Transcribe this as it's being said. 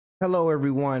Hello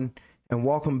everyone and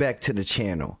welcome back to the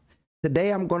channel.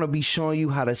 Today I'm going to be showing you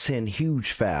how to send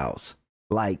huge files,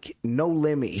 like no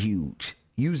limit huge,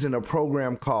 using a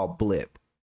program called Blip.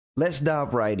 Let's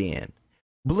dive right in.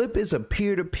 Blip is a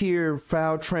peer-to-peer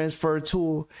file transfer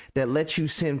tool that lets you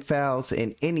send files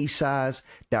in any size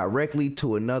directly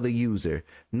to another user.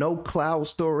 No cloud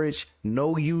storage,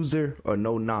 no user, or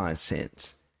no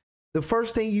nonsense. The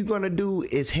first thing you're going to do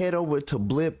is head over to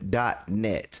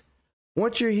blip.net.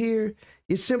 Once you're here,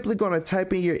 you're simply going to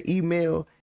type in your email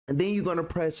and then you're going to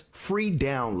press free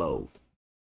download.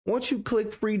 Once you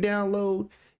click free download,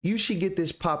 you should get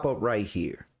this pop-up right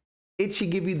here. It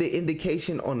should give you the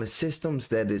indication on the systems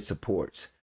that it supports.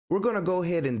 We're going to go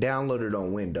ahead and download it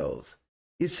on Windows.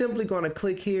 You're simply going to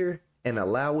click here and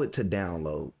allow it to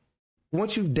download.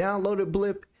 Once you've downloaded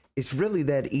Blip, it's really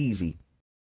that easy.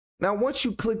 Now, once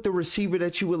you click the receiver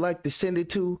that you would like to send it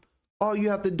to, all you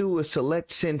have to do is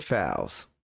select Send Files.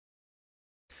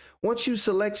 Once you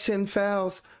select Send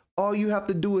Files, all you have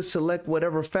to do is select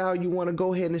whatever file you want to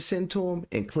go ahead and send to them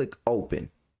and click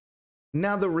Open.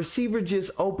 Now the receiver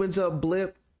just opens up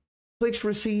Blip, clicks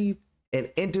Receive, and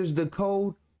enters the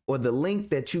code or the link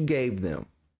that you gave them.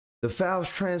 The files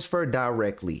transfer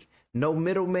directly. No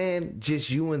middleman,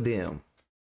 just you and them.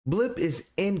 Blip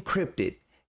is encrypted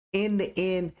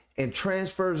end-to-end, and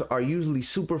transfers are usually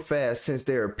super fast since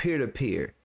they're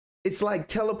peer-to-peer. It's like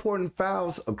teleporting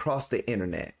files across the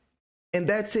internet. And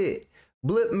that's it.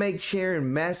 Blip makes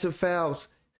sharing massive files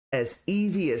as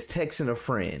easy as texting a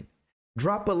friend.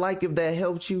 Drop a like if that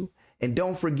helped you, and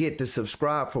don't forget to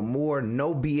subscribe for more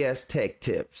no BS tech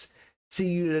tips. See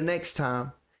you the next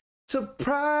time.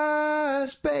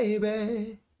 Surprise,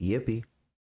 baby. Yippee.